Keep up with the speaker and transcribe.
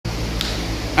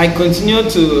I continue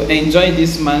to enjoy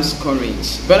this man's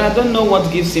courage, but I don't know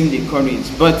what gives him the courage.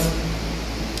 But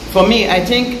for me, I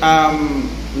think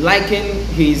liking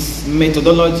his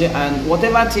methodology and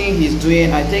whatever thing he's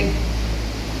doing, I think,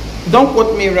 don't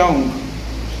quote me wrong.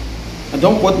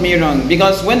 Don't quote me wrong,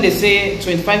 because when they say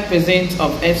 25%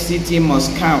 of FCT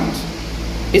must count,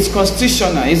 it's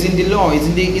constitutional, it's in the law, it's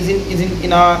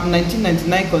in our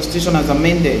 1999 constitution as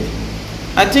amended.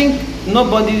 I think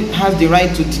nobody has the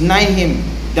right to deny him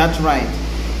that right.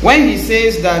 When he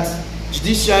says that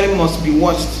judiciary must be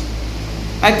watched,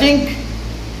 I think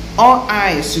all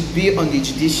eyes should be on the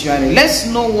judiciary. Let's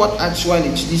know what actually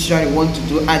the judiciary want to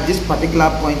do at this particular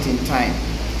point in time.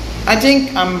 I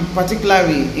think I'm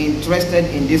particularly interested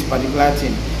in this particular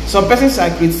thing. Some persons are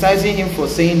criticizing him for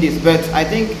saying this, but I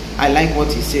think I like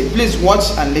what he said. Please watch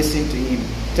and listen to him.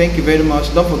 Thank you very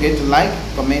much. Don't forget to like,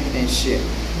 comment, and share.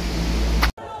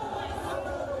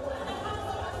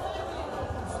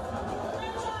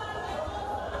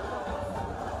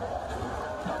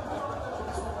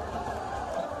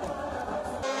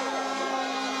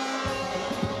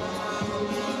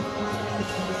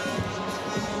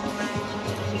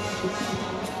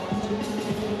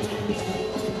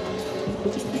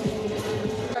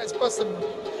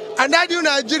 Possible. And that new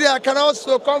Nigeria can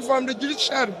also come from the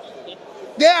judiciary.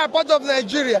 They are part of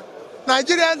Nigeria.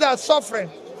 Nigerians are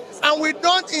suffering. And we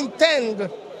don't intend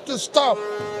to stop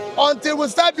until we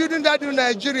start building that new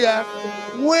Nigeria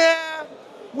where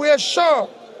we are sure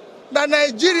that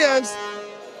Nigerians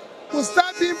will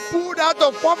start being pulled out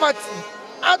of poverty,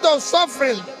 out of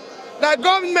suffering. That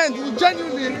government will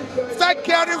genuinely start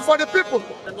caring for the people.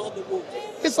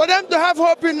 It's for them to have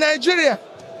hope in Nigeria.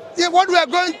 Yeah, what we are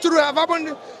going through have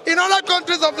happened in other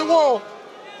countries of the world.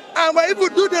 And if we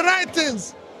do the right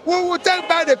things, we will take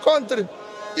back the country.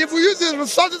 If we use the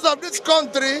resources of this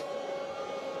country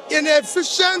in an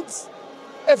efficient,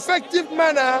 effective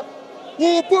manner, we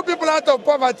will put people out of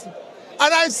poverty.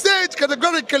 And I say it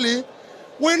categorically,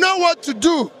 we know what to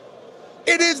do.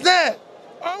 It is there.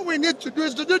 All we need to do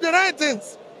is to do the right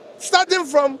things, starting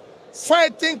from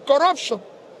fighting corruption.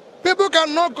 People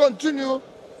cannot continue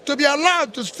to be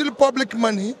allowed to steal public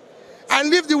money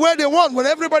and live the way they want when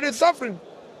everybody is suffering.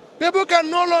 People can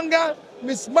no longer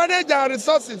mismanage our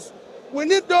resources. We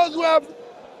need those who have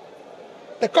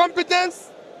the competence,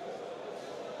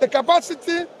 the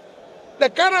capacity,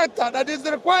 the character that is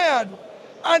required,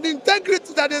 and the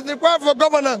integrity that is required for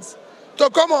governance to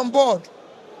come on board.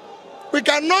 We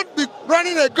cannot be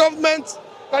running a government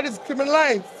that is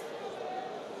criminalized.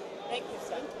 Thank you,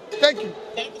 sir. Thank you.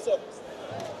 Thank you so much.